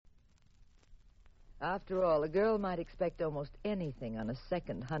After all, a girl might expect almost anything on a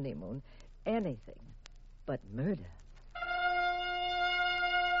second honeymoon. Anything. But murder.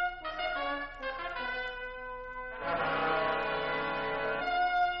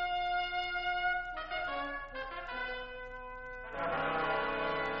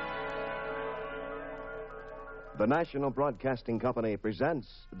 The National Broadcasting Company presents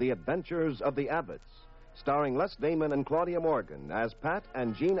The Adventures of the Abbotts, starring Les Damon and Claudia Morgan as Pat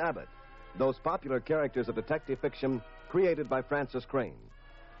and Jean Abbott, those popular characters of detective fiction created by Francis Crane.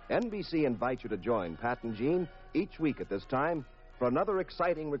 NBC invites you to join Pat and Jean each week at this time for another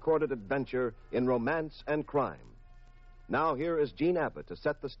exciting recorded adventure in romance and crime. Now here is Jean Abbott to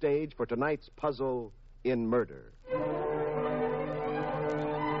set the stage for tonight's puzzle in murder.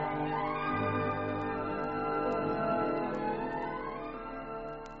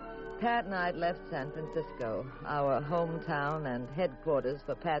 Pat and I had left San Francisco, our hometown and headquarters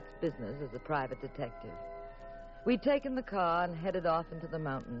for Pat's business as a private detective. We'd taken the car and headed off into the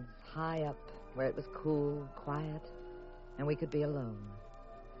mountains, high up, where it was cool, quiet, and we could be alone.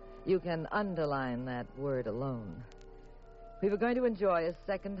 You can underline that word, alone. We were going to enjoy a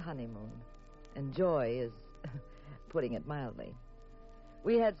second honeymoon. Enjoy is putting it mildly.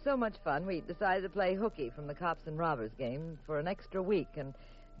 We had so much fun, we decided to play hooky from the Cops and Robbers game for an extra week and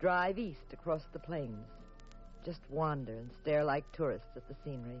drive east across the plains. Just wander and stare like tourists at the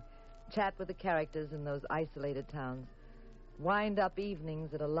scenery. Chat with the characters in those isolated towns. Wind up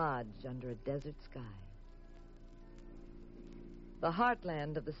evenings at a lodge under a desert sky. The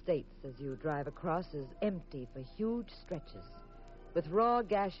heartland of the states as you drive across is empty for huge stretches, with raw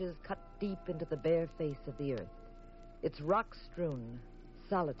gashes cut deep into the bare face of the earth. It's rock-strewn,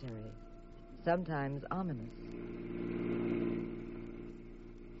 solitary, sometimes ominous.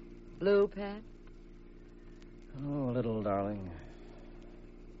 Blue, Pat? Oh, a little, darling.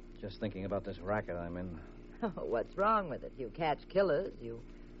 Just thinking about this racket I'm in. Oh, what's wrong with it? You catch killers, you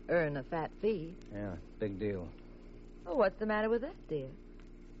earn a fat fee. Yeah, big deal. Oh, what's the matter with that, dear?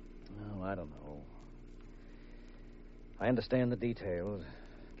 Oh, I don't know. I understand the details.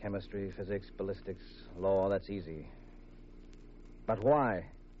 Chemistry, physics, ballistics, law, that's easy. But why?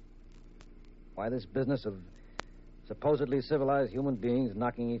 Why this business of supposedly civilized human beings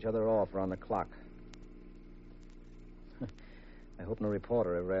knocking each other off around the clock? I hope no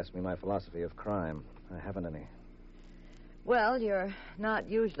reporter ever asked me my philosophy of crime. I haven't any. Well, you're not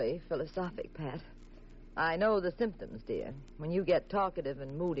usually philosophic, Pat. I know the symptoms, dear. When you get talkative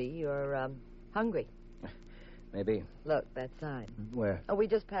and moody, you're hungry. Maybe. Look, that sign. Where? Oh, we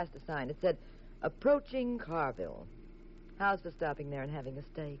just passed a sign. It said, approaching Carville. How's for stopping there and having a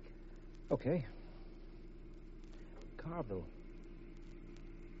steak? Okay. Carville.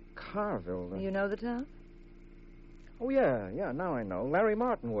 Carville? You know the town? Oh, yeah, now I know. Larry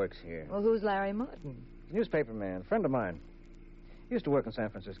Martin works here. Well, who's Larry Martin? He's a newspaper man, friend of mine. He used to work in San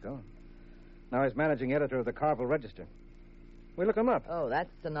Francisco. Now he's managing editor of the Carville Register. We look him up. Oh, that's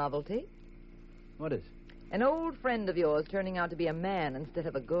a novelty. What is? An old friend of yours turning out to be a man instead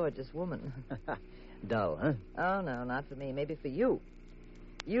of a gorgeous woman. Dull, huh? Oh, no, not for me. Maybe for you.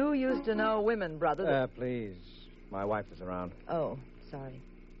 You used to know women, brother. Please. My wife is around. Oh, sorry.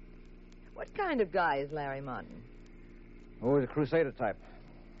 What kind of guy is Larry Martin? Oh, he's a crusader type.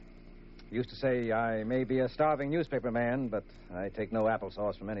 He used to say, I may be a starving newspaper man, but I take no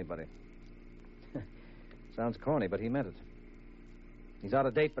applesauce from anybody. Sounds corny, but he meant it. He's out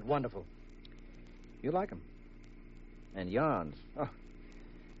of date, but wonderful. You like him. And yarns. Oh,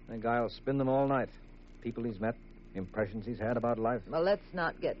 that guy will spin them all night. People he's met, impressions he's had about life. Well, let's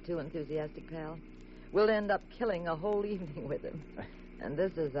not get too enthusiastic, pal. We'll end up killing a whole evening with him. And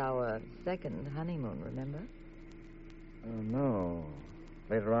this is our second honeymoon, remember? Oh, no.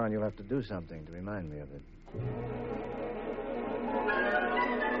 Later on, you'll have to do something to remind me of it.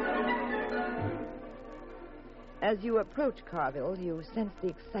 As you approach Carville, you sense the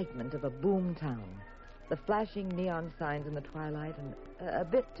excitement of a boom town. The flashing neon signs in the twilight and a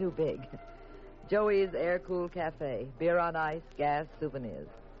bit too big. Joey's air-cooled cafe, beer on ice, gas, souvenirs.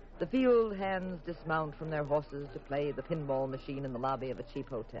 The field hands dismount from their horses to play the pinball machine in the lobby of a cheap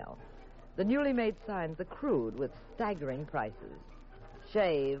hotel. The newly made signs are crude with staggering prices.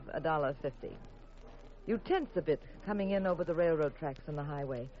 Shave, $1.50. You tense a bit coming in over the railroad tracks on the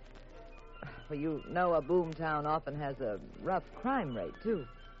highway. For you know a boom town often has a rough crime rate, too.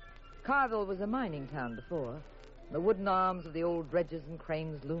 Carville was a mining town before. The wooden arms of the old dredges and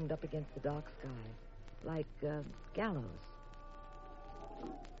cranes loomed up against the dark sky, like gallows.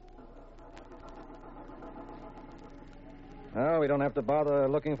 Oh, we don't have to bother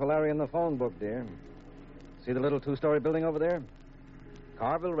looking for Larry in the phone book, dear. See the little two-story building over there?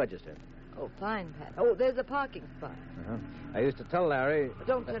 Carville Register. Oh, fine, Pat. Oh, there's a parking spot. Uh-huh. I used to tell Larry...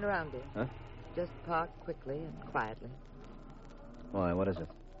 Don't turn around, dear. Huh? Just park quickly and quietly. Why, what is it?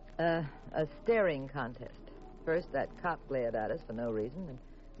 A staring contest. First, that cop glared at us for no reason, and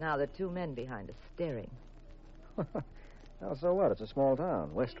now there are two men behind us staring. Well, so what? It's a small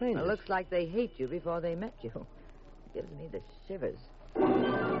town. We're strangers. It looks like they hate you before they met you. It gives me the shivers.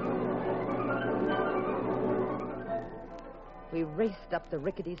 We raced up the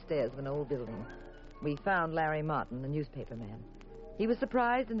rickety stairs of an old building. We found Larry Martin, the newspaper man. He was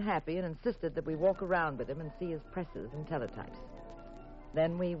surprised and happy and insisted that we walk around with him and see his presses and teletypes.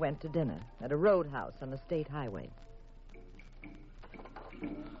 Then we went to dinner at a roadhouse on the state highway.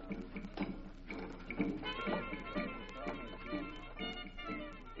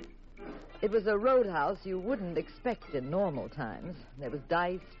 It was a roadhouse you wouldn't expect in normal times. There was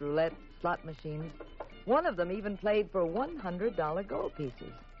dice, roulette, slot machines. One of them even played for $100 gold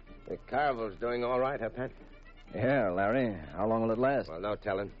pieces. The carnival's doing all right, huh, Pat? Yeah, Larry. How long will it last? Well, no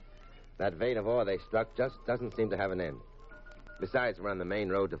telling. That vein of ore they struck just doesn't seem to have an end. Besides, we're on the main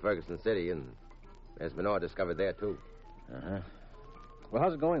road to Ferguson City, and there's been ore discovered there, too. Uh-huh. Well,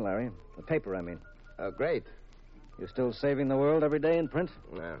 how's it going, Larry? The paper, I mean. Oh, great. You still saving the world every day in print?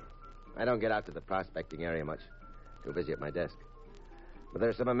 No. I don't get out to the prospecting area much. Too busy at my desk. But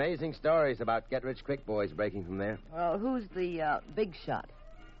there's some amazing stories about get-rich-quick boys breaking from there. Well, who's the big shot?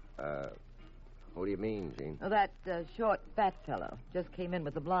 Who do you mean, Gene? Oh, that short, fat fellow. Just came in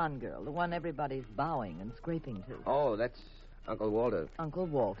with the blonde girl, the one everybody's bowing and scraping to. Oh, that's Uncle Walter. Uncle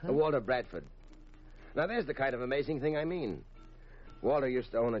Walter? Walter Bradford. Now, there's the kind of amazing thing I mean. Walter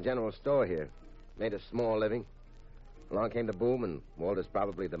used to own a general store here. Made a small living. Along came the boom, and Walter's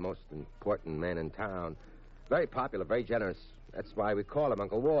probably the most important man in town. Very popular, very generous. That's why we call him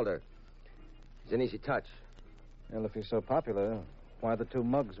Uncle Walter. He's an easy touch. Well, if he's so popular, why the two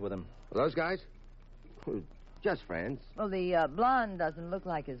mugs with him? Those guys? Just friends. Well, the blonde doesn't look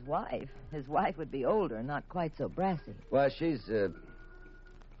like his wife. His wife would be older, not quite so brassy. Well, she's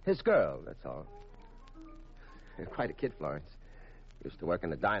his girl, that's all. Quite a kid, Florence. Used to work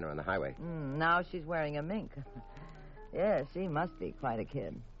in a diner on the highway. Now she's wearing a mink. Yeah, she must be quite a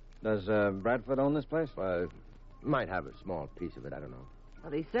kid. Does Bradford own this place? Might have a small piece of it, I don't know.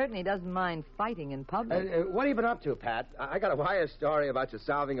 Well, he certainly doesn't mind fighting in public. What have you been up to, Pat? I got a wire story about you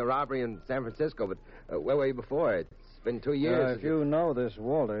solving a robbery in San Francisco, but where were you before? It's been 2 years. If you know this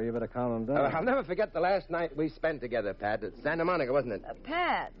Walter, you better calm him down. I'll never forget the last night we spent together, Pat. At Santa Monica, wasn't it?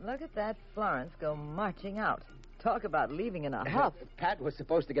 Pat, look at that Florence go marching out. Talk about leaving in a huff. Pat was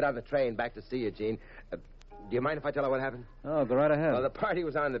supposed to get on the train back to see you, Gene. Do you mind if I tell her what happened? Oh, go right ahead. Well, the party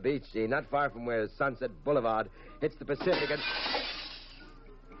was on the beach, Gene, not far from where Sunset Boulevard hits the Pacific and...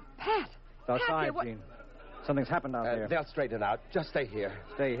 Pat! It's outside, Gene. Something's happened out there. They'll straighten it out. Just stay here.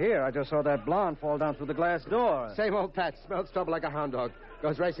 Stay here? I just saw that blonde fall down through the glass door. Same old Pat. Smells trouble like a hound dog.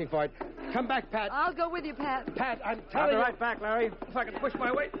 Goes racing for it. Come back, Pat. I'll go with you, Pat. Pat, I'm I'll telling be you... right back, Larry. If I can push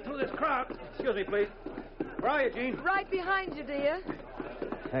my way through this crowd. Excuse me, please. Where are you, Gene? Right behind you, dear.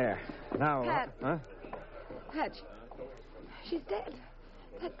 There. Now... Pat. Huh? Pat, she's dead.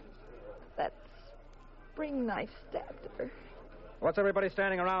 That spring knife stabbed her. What's everybody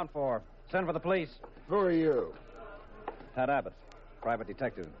standing around for? Send for the police. Who are you? Pat Abbott, private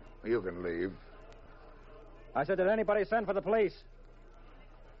detective. You can leave. I said, did anybody send for the police?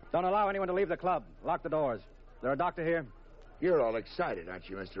 Don't allow anyone to leave the club. Lock the doors. Is there a doctor here? You're all excited, aren't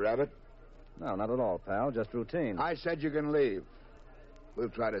you, Mr. Abbott? No, not at all, pal. Just routine. I said you can leave. We'll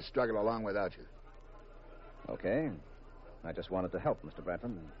try to struggle along without you. Okay. I just wanted to help, Mr.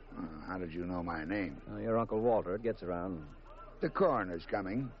 Bradford. How did you know my name? Your Uncle Walter. It gets around. The coroner's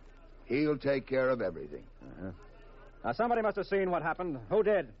coming. He'll take care of everything. Uh-huh. Now, somebody must have seen what happened. Who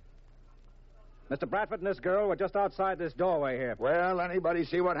did? Mr. Bradford and this girl were just outside this doorway here. Well, anybody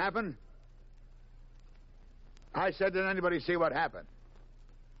see what happened? I said, did anybody see what happened?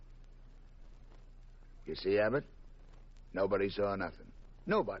 You see, Abbott? Nobody saw nothing.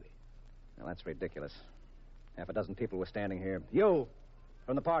 Nobody. Well, that's ridiculous. Half a dozen people were standing here. You,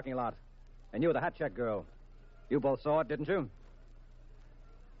 from the parking lot. And you, the hat check girl. You both saw it, didn't you?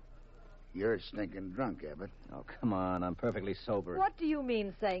 You're stinking drunk, Abbott. Oh, come on. I'm perfectly sober. What do you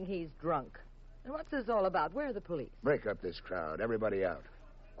mean saying he's drunk? And what's this all about? Where are the police? Break up this crowd. Everybody out.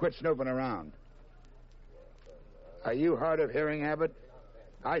 Quit snooping around. Are you hard of hearing, Abbott?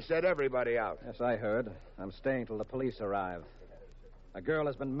 I said everybody out. Yes, I heard. I'm staying till the police arrive. A girl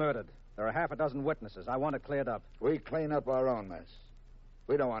has been murdered. There are half a dozen witnesses. I want it cleared up. We clean up our own mess.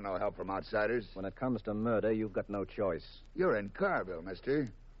 We don't want no help from outsiders. When it comes to murder, you've got no choice. You're in Carville,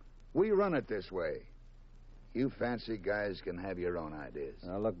 mister. We run it this way. You fancy guys can have your own ideas.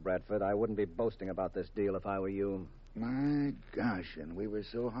 Now, look, Bradford, I wouldn't be boasting about this deal if I were you. My gosh, and we were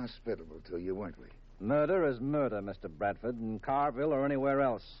so hospitable to you, weren't we? Murder is murder, Mr. Bradford, in Carville or anywhere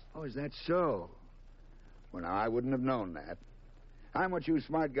else. Oh, is that so? Well, now, I wouldn't have known that. I'm what you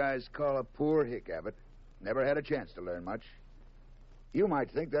smart guys call a poor hick, Abbott. Never had a chance to learn much. You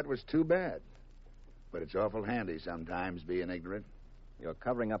might think that was too bad. But it's awful handy sometimes being ignorant. You're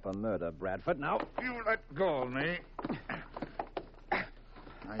covering up a murder, Bradford. Now, You let go of me.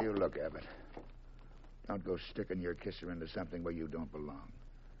 Now, you look, Abbott. Don't go sticking your kisser into something where you don't belong.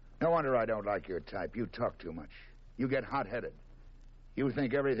 No wonder I don't like your type. You talk too much. You get hot-headed. You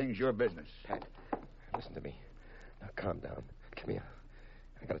think everything's your business. Pat, listen to me. Now, calm down. Come here.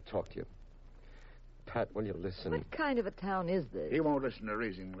 I got to talk to you. Pat, will you listen? What kind of a town is this? He won't listen to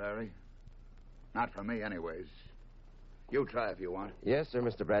reason, Larry. Not for me, anyways. You try if you want. Yes, sir,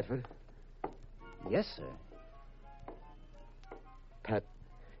 Mr. Bradford. yes, sir. Pat,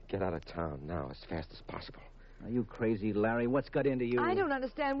 get out of town now as fast as possible. Are you crazy, Larry? What's got into you? I don't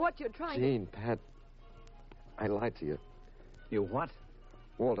understand what you're trying Gene, Pat, I lied to you. You what?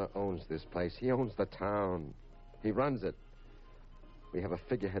 Walter owns this place. He owns the town. He runs it. We have a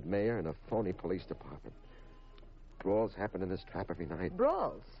figurehead mayor and a phony police department. Brawls happen in this trap every night.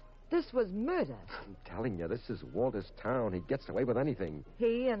 Brawls. This was murder. I'm telling you, this is Walter's town. He gets away with anything.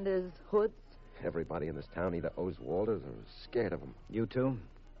 He and his hoods. Everybody in this town either owes Walters or is scared of him. You too?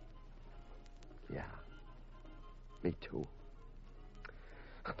 Yeah. Me too.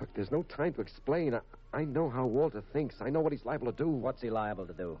 Look, there's no time to explain. I know how Walter thinks. I know what he's liable to do. What's he liable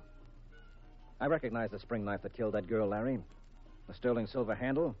to do? I recognize the spring knife that killed that girl, Larry. The sterling silver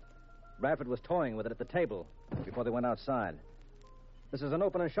handle. Bradford was toying with it at the table before they went outside. This is an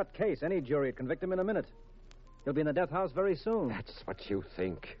open and shut case. Any jury would convict him in a minute. He'll be in the death house very soon. That's what you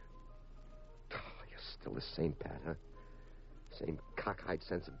think. Oh, you're still the same, Pat, huh? Same cockeyed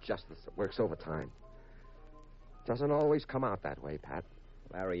sense of justice that works overtime. Doesn't always come out that way, Pat.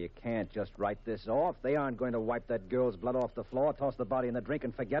 Larry, you can't just write this off. They aren't going to wipe that girl's blood off the floor, toss the body in the drink,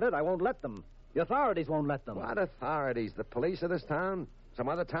 and forget it. I won't let them. The authorities won't let them. What authorities? The police of this town? Some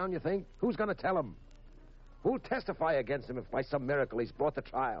other town, you think? Who's going to tell him? Who'll testify against him if by some miracle he's brought to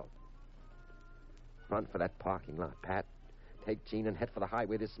trial? Run for that parking lot, Pat. Take Gene and head for the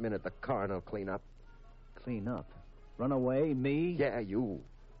highway this minute. The coroner will clean up. Clean up? Run away? Me? Yeah, you.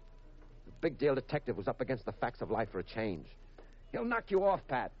 The big deal detective who's up against the facts of life for a change. He'll knock you off,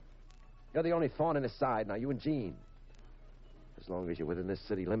 Pat. You're the only thorn in his side now, you and Gene. As long as you're within this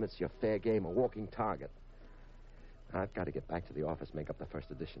city limits, you're fair game, a walking target. I've got to get back to the office, make up the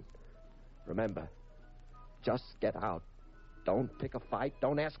first edition. Remember, just get out. Don't pick a fight.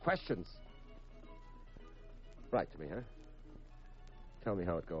 Don't ask questions. Write to me, huh? Tell me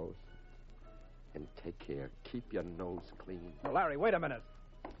how it goes. And take care. Keep your nose clean. Now, Larry, wait a minute.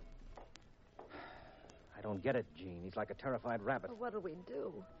 I don't get it, Gene. He's like a terrified rabbit. Well, what'll we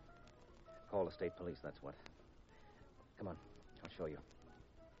do? Call the state police, that's what. Come on, I'll show you.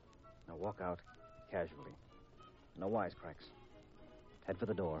 Now walk out casually. No wisecracks. Head for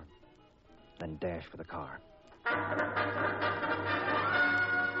the door, then dash for the car.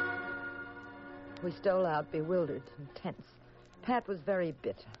 We stole out, bewildered and tense. Pat was very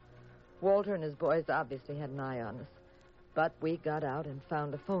bitter. Walter and his boys obviously had an eye on us. But we got out and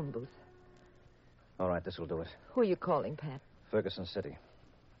found a phone booth. All right, this will do it. Who are you calling, Pat? Ferguson City.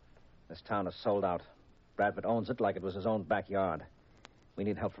 This town is sold out. Bradford owns it like it was his own backyard. We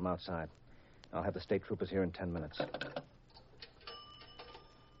need help from outside. I'll have the state troopers here in 10 minutes.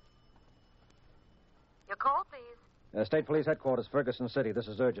 Your call, please. State Police Headquarters, Ferguson City. This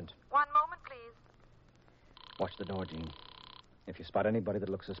is urgent. One moment, please. Watch the door, Gene. If you spot anybody that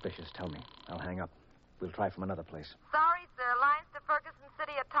looks suspicious, tell me. I'll hang up. We'll try from another place. Sorry, sir. Lines to Ferguson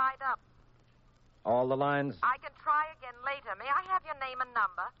City are tied up. All the lines? I can try again later. May I have your name and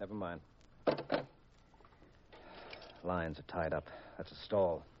number? Never mind. Lines are tied up. That's a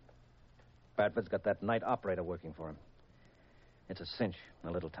stall. Bradford's got that night operator working for him. It's a cinch in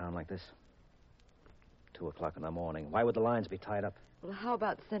a little town like this. 2 o'clock in the morning. Why would the lines be tied up? Well, how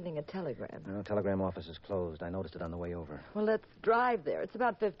about sending a telegram? No, telegram office is closed. I noticed it on the way over. Well, let's drive there. It's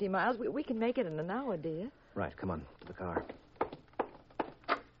about 50 miles. We can make it in an hour, dear. Right, come on, to the car.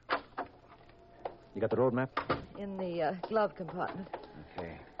 You got the road map? In the glove compartment.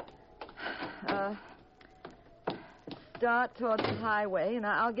 Okay. Start towards the highway, and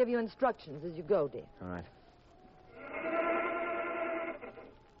I'll give you instructions as you go, dear. All right.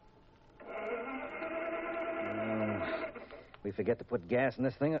 We forget to put gas in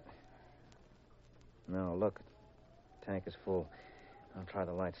this thing? No, look. Tank is full. I'll try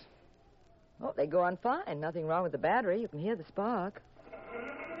the lights. Oh, they go on fine. Nothing wrong with the battery. You can hear the spark.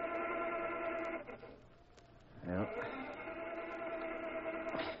 Yeah.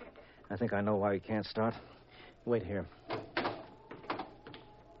 I think I know why we can't start. Wait here.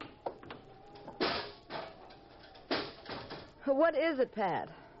 What is it, Pat?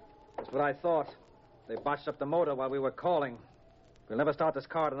 That's what I thought. They botched up the motor while we were calling. We'll never start this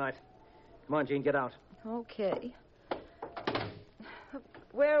car tonight. Come on, Gene, get out. Okay.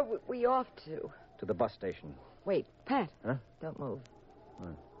 Where are we off to? To the bus station. Wait, Pat. Huh? Don't move.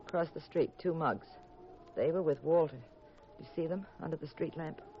 What? Across the street, 2 mugs. They were with Walter. You see them under the street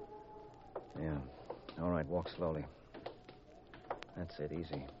lamp? Yeah. All right, walk slowly. That's it,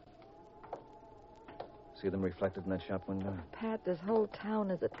 easy. See them reflected in that shop window? Pat, this whole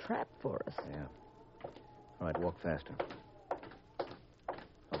town is a trap for us. Yeah. All right, walk faster.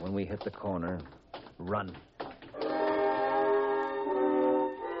 But when we hit the corner, run.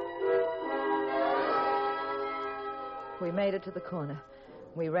 We made it to the corner.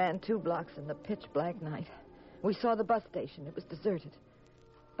 We ran 2 blocks in the pitch-black night. We saw the bus station. It was deserted.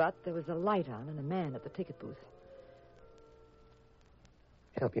 But there was a light on and a man at the ticket booth.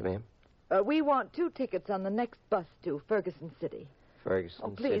 Help you, ma'am. We want 2 tickets on the next bus to Ferguson City.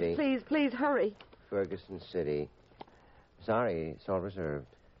 Ferguson Please, City. please, hurry. Ferguson City. Sorry, it's all reserved.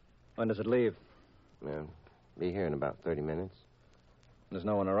 When does it leave? Well, be here in about 30 minutes. There's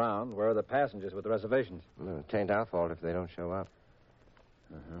no one around. Where are the passengers with the reservations? Well, it ain't our fault if they don't show up.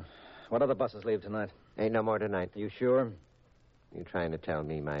 Uh-huh. What other buses leave tonight? Ain't no more tonight. You sure? You trying to tell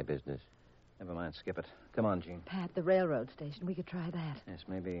me my business? Never mind, skip it. Come on, Gene. Pat, the railroad station. We could try that. Yes,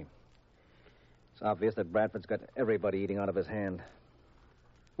 maybe. It's obvious that Bradford's got everybody eating out of his hand.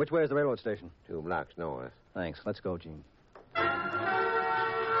 Which way is the railroad station? 2 blocks north. Thanks. Let's go, Gene.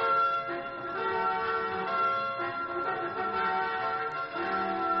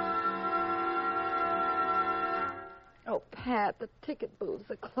 Oh, Pat, the ticket booths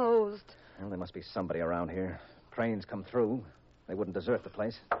are closed. Well, there must be somebody around here. Trains come through. They wouldn't desert the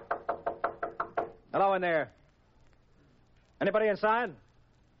place. Hello in there. Anybody inside?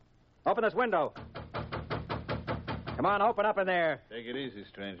 Open this window. Come on, open up in there. Take it easy,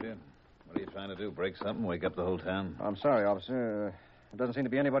 stranger. What are you trying to do? Break something? Wake up the whole town? I'm sorry, officer. There doesn't seem to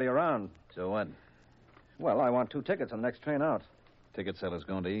be anybody around. So what? Well, I want 2 tickets on the next train out. Ticket seller's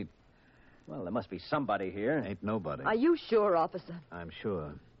going to eat. Well, there must be somebody here. Ain't nobody. Are you sure, officer? I'm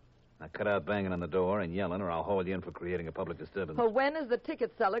sure. Now cut out banging on the door and yelling, or I'll haul you in for creating a public disturbance. Well, when is the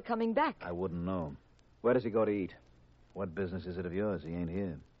ticket seller coming back? I wouldn't know. Where does he go to eat? What business is it of yours? He ain't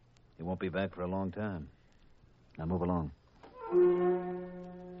here. He won't be back for a long time. Now move along.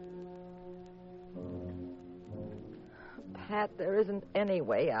 Pat, there isn't any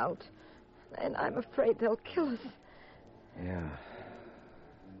way out. And I'm afraid they'll kill us. Yeah.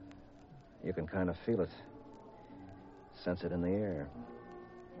 You can kind of feel it. Sense it in the air.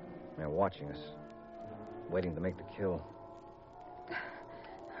 They're watching us. Waiting to make the kill.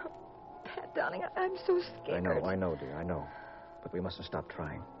 Pat, darling, I'm so scared. I know, dear, I know. But we mustn't stop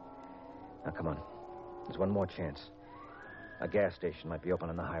trying. Now, come on. There's one more chance. A gas station might be open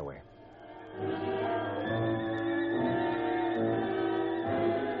on the highway.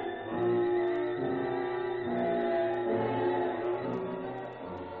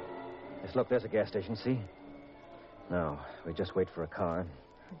 Yes, look, there's a gas station, see? No, we just wait for a car.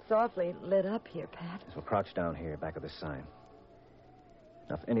 It's awfully lit up here, Pat. Yes, we'll crouch down here, back of this sign.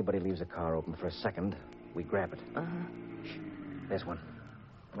 Now, if anybody leaves a car open for a second, we grab it. Uh-huh. Shh. There's one.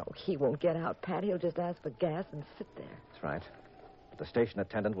 No, he won't get out, Pat. He'll just ask for gas and sit there. That's right. But the station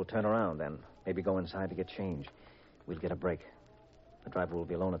attendant will turn around and maybe go inside to get change. We'll get a break. The driver will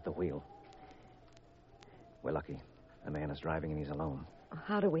be alone at the wheel. We're lucky. The man is driving and he's alone.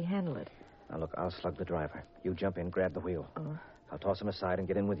 How do we handle it? Now, look, I'll slug the driver. You jump in, grab the wheel. I'll toss him aside and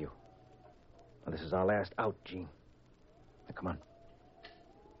get in with you. Now, this is our last out, Gene. Now, come on.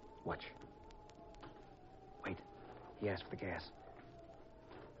 Watch. Wait. He asked for the gas.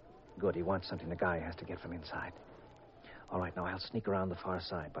 Good. He wants something the guy has to get from inside. All right, now I'll sneak around the far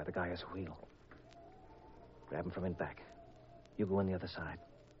side by the guy's wheel. Grab him from in back. You go in the other side.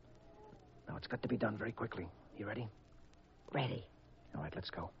 Now, it's got to be done very quickly. You ready? Ready. All right, let's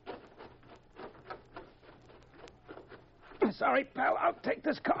go. Sorry, pal. I'll take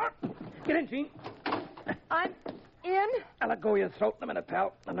this car. Get in, Gene. I'm in? I'll let go of your throat in a minute,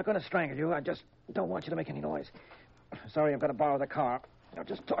 pal. I'm not going to strangle you. I just don't want you to make any noise. Sorry, I've got to borrow the car. I'll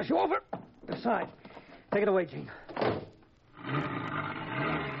just toss you over to the side. Take it away, Gene.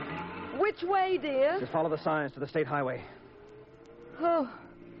 Which way, dear? Just follow the signs to the state highway. Oh,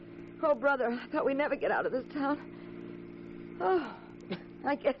 brother, I thought we'd never get out of this town. Oh.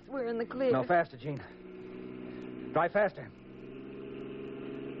 I guess we're in the clear. No, faster, Gene. Drive faster.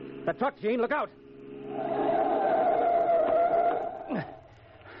 That truck, Gene, look out.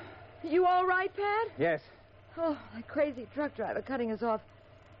 You all right, Pat? Yes. Oh, that crazy truck driver cutting us off.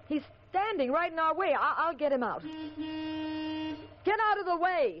 He's standing right in our way. I'll get him out. Get out of the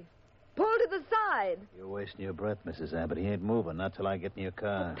way. Pull to the side. You're wasting your breath, Mrs. Abbott. He ain't moving, not till I get in your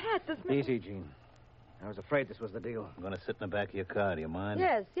car. Pat, this man... Easy, Gene. I was afraid this was the deal. I'm going to sit in the back of your car. Do you mind?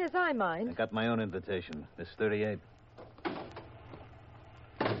 Yes, I mind. I got my own invitation. Miss 38.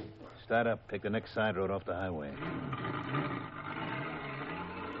 Start up. Take the next side road off the highway.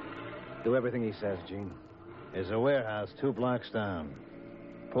 Do everything he says, Gene. There's a warehouse 2 blocks down.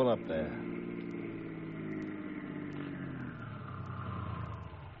 Pull up there.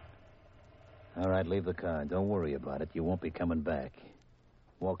 All right, leave the car. Don't worry about it. You won't be coming back.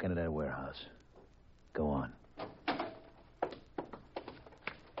 Walk into that warehouse. Go on.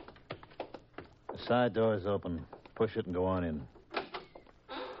 The side door is open. Push it and go on in.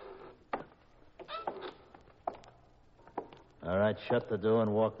 All right, shut the door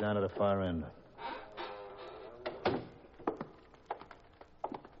and walk down to the far end.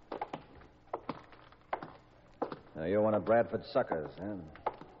 Now, you're one of Bradford's suckers, huh?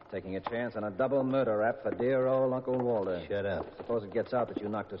 Taking a chance on a double murder rap for dear old Uncle Walter. Shut up. Suppose it gets out that you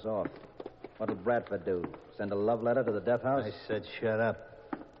knocked us off. What'll Bradford do? Send a love letter to the death house? I said shut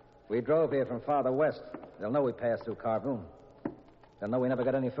up. We drove here from farther west. They'll know we passed through Carboon. They'll know we never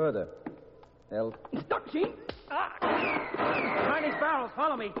got any further. They'll... Stop, Gene! Behind these barrels.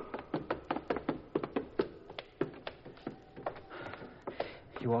 Follow me.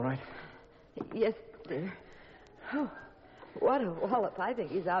 You all right? Yes, dear. Oh, what a wallop. I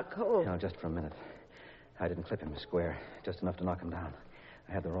think he's out cold. No, just for a minute. I didn't clip him square. Just enough to knock him down.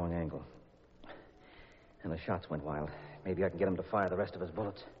 I had the wrong angle. And the shots went wild. Maybe I can get him to fire the rest of his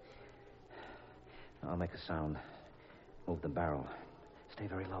bullets. I'll make a sound. Move the barrel. Stay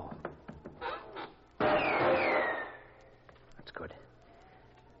very low. That's good.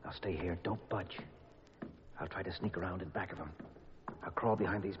 Now stay here. Don't budge. I'll try to sneak around in back of him. I'll crawl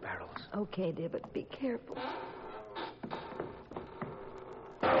behind these barrels. Okay, dear, but be careful.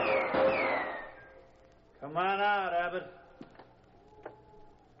 Come on out, Abbott.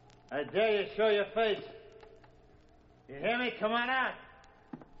 I dare you show your face. You hear me? Come on out.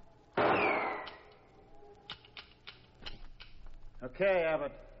 Okay,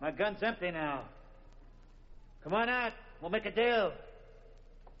 Abbott. My gun's empty now. Come on out. We'll make a deal.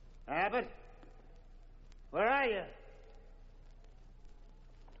 Abbott? Where are you?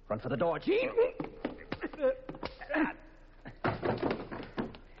 Run for the door, Gene.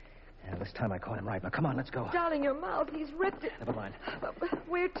 This time I caught him right. Now, come on, let's go. Darling, your mouth. He's ripped it. Never mind.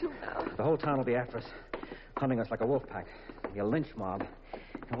 Where to now? The whole town will be after us, hunting us like a wolf pack. It'll be a lynch mob.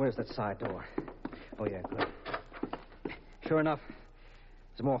 And where's that side door? Oh, yeah, good. Sure enough,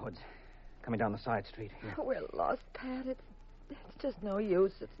 there's more hoods coming down the side street. Here. Oh, we're lost, Pat. It's just no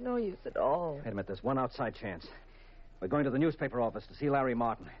use. It's no use at all. Wait a minute. There's one outside chance. We're going to the newspaper office to see Larry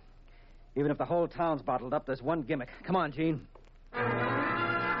Martin. Even if the whole town's bottled up, there's one gimmick. Come on, Gene.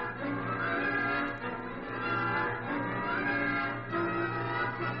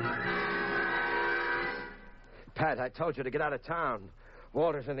 Pat, I told you to get out of town.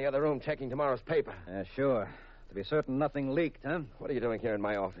 Walter's in the other room checking tomorrow's paper. Sure. To be certain nothing leaked, huh? What are you doing here in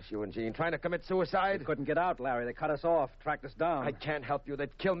my office, you and Gene? Trying to commit suicide? We couldn't get out, Larry. They cut us off, tracked us down. I can't help you.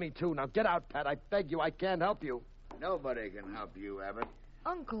 They'd kill me, too. Now get out, Pat. I beg you. I can't help you. Nobody can help you, Abbott.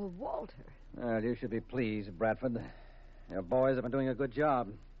 Uncle Walter. Well, you should be pleased, Bradford. Your boys have been doing a good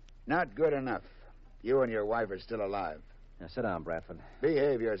job. Not good enough. You and your wife are still alive. Now, sit down, Bradford.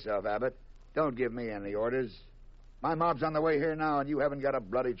 Behave yourself, Abbott. Don't give me any orders. My mob's on the way here now, and you haven't got a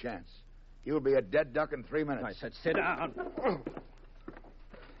bloody chance. You'll be a dead duck in 3 minutes. I said sit down.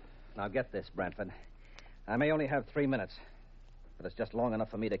 Now, get this, Bradford. I may only have 3 minutes, but it's just long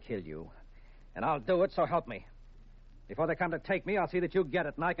enough for me to kill you. And I'll do it, so help me. Before they come to take me, I'll see that you get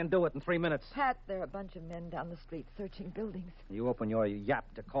it, and I can do it in 3 minutes. Pat, there are a bunch of men down the street searching buildings. You open your yap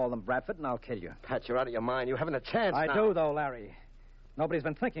to call them, Bradford, and I'll kill you. Pat, you're out of your mind. You haven't a chance I now. do, though, Larry. Nobody's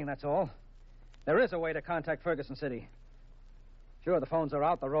been thinking, that's all. There is a way to contact Ferguson City. Sure, the phones are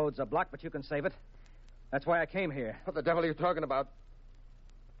out, the roads are blocked, but you can save it. That's why I came here. What the devil are you talking about?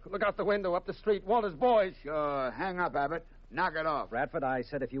 Look out the window, up the street. Walter's boys. Sure, hang up, Abbott. Knock it off. Bradford, I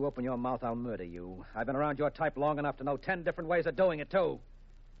said if you open your mouth, I'll murder you. I've been around your type long enough to know 10 different ways of doing it, too.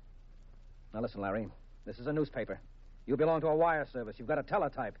 Now, listen, Larry. This is a newspaper. You belong to a wire service. You've got a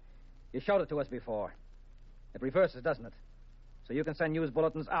teletype. You showed it to us before. It reverses, doesn't it? So so you can send news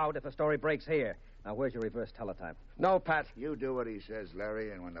bulletins out if a story breaks here. Now, where's your reverse teletype? No, Pat. You do what he says,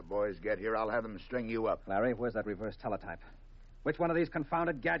 Larry, and when the boys get here, I'll have them string you up. Larry, where's that reverse teletype? Which one of these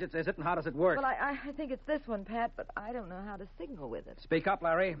confounded gadgets is it, and how does it work? Well, I think it's this one, Pat, but I don't know how to signal with it. Speak up,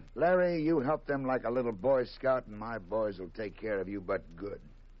 Larry. Larry, you help them like a little Boy Scout, and my boys will take care of you, but good.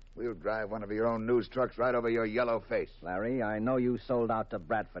 We'll drive one of your own news trucks right over your yellow face. Larry, I know you sold out to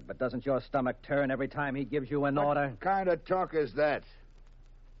Bradford, but doesn't your stomach turn every time he gives you an order? What kind of talk is that?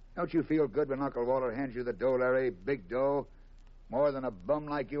 Don't you feel good when Uncle Walter hands you the dough, Larry? Big dough? More than a bum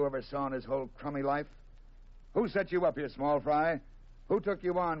like you ever saw in his whole crummy life? Who set you up here, small fry? Who took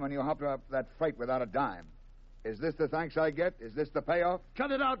you on when you hopped up that freight without a dime? Is this the thanks I get? Is this the payoff?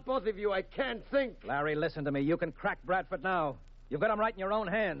 Cut it out, both of you. I can't think. Larry, listen to me. You can crack Bradford now. You've got him right in your own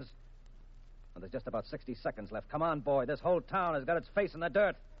hands. Well, there's just about 60 seconds left. Come on, boy. This whole town has got its face in the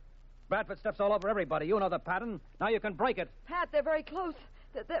dirt. Bradford steps all over everybody. You know the pattern. Now you can break it. Pat, they're very close.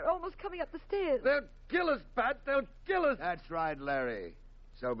 They're almost coming up the stairs. They'll kill us, Pat. They'll kill us. That's right, Larry.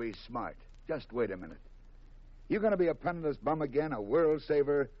 So be smart. Just wait a minute. You going to be a penniless bum again, a world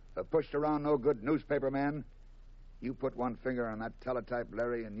saver, a pushed around no good newspaper man? You put one finger on that teletype,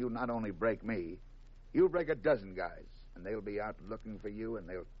 Larry, and you not only break me, you'll break a dozen guys. And they'll be out looking for you, and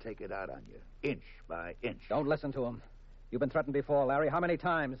they'll take it out on you, inch by inch. Don't listen to him. You've been threatened before, Larry. How many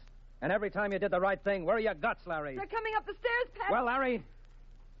times? And every time you did the right thing. Where are your guts, Larry? They're coming up the stairs, Pat. Well, Larry...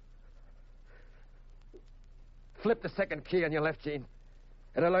 Flip the second key on your left, Gene.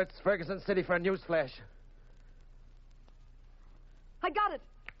 It alerts Ferguson City for a news flash. I got it.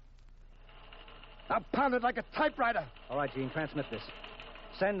 Now pound it like a typewriter. All right, Gene, transmit this.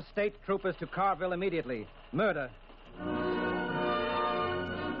 Send state troopers to Carville immediately. Murder.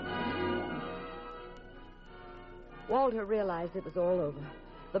 Walter realized it was all over.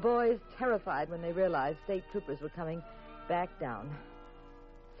 The boys, terrified when they realized state troopers were coming, backed down.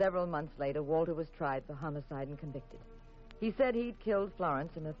 Several months later, Walter was tried for homicide and convicted. He said he'd killed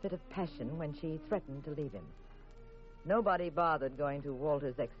Florence in a fit of passion when she threatened to leave him. Nobody bothered going to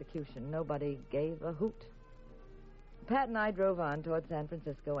Walter's execution. Nobody gave a hoot. Pat and I drove on toward San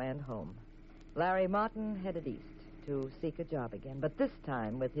Francisco and home. Larry Martin headed east to seek a job again, but this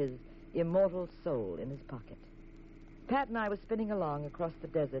time with his immortal soul in his pocket. Pat and I were spinning along across the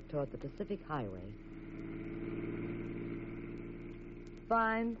desert toward the Pacific Highway.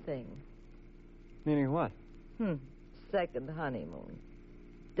 Fine thing. Meaning what? Second honeymoon.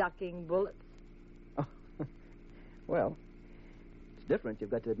 Ducking bullets. Oh, well, it's different.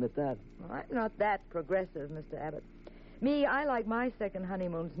 You've got to admit that. Well, I'm not that progressive, Mr. Abbott. Me, I like my second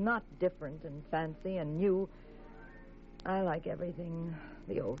honeymoons not different and fancy and new. I like everything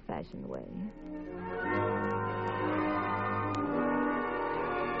the old-fashioned way.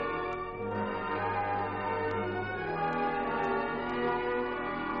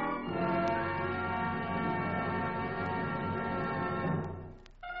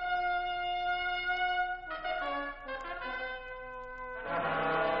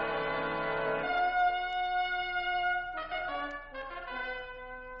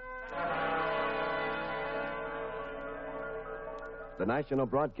 The National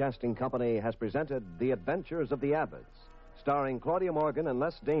Broadcasting Company has presented The Adventures of the Abbotts, starring Claudia Morgan and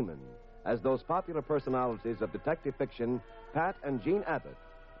Les Damon as those popular personalities of detective fiction, Pat and Jean Abbott,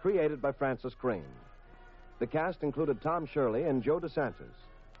 created by Francis Crane. The cast included Tom Shirley and Joe DeSantis.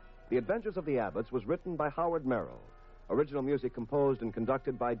 The Adventures of the Abbotts was written by Howard Merrill. Original music composed and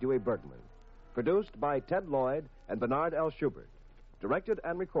conducted by Dewey Bergman. Produced by Ted Lloyd and Bernard L. Schubert. Directed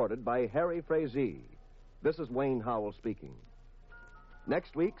and recorded by Harry Frazee. This is Wayne Howell speaking.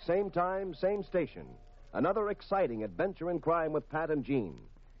 Next week, same time, same station. Another exciting adventure in crime with Pat and Jean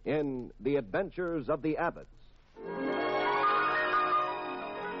in The Adventures of the Abbotts.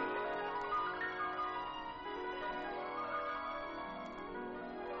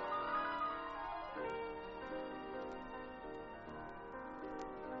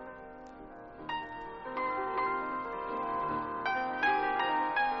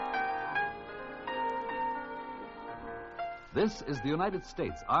 This is the United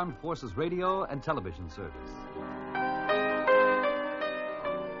States Armed Forces Radio and Television Service.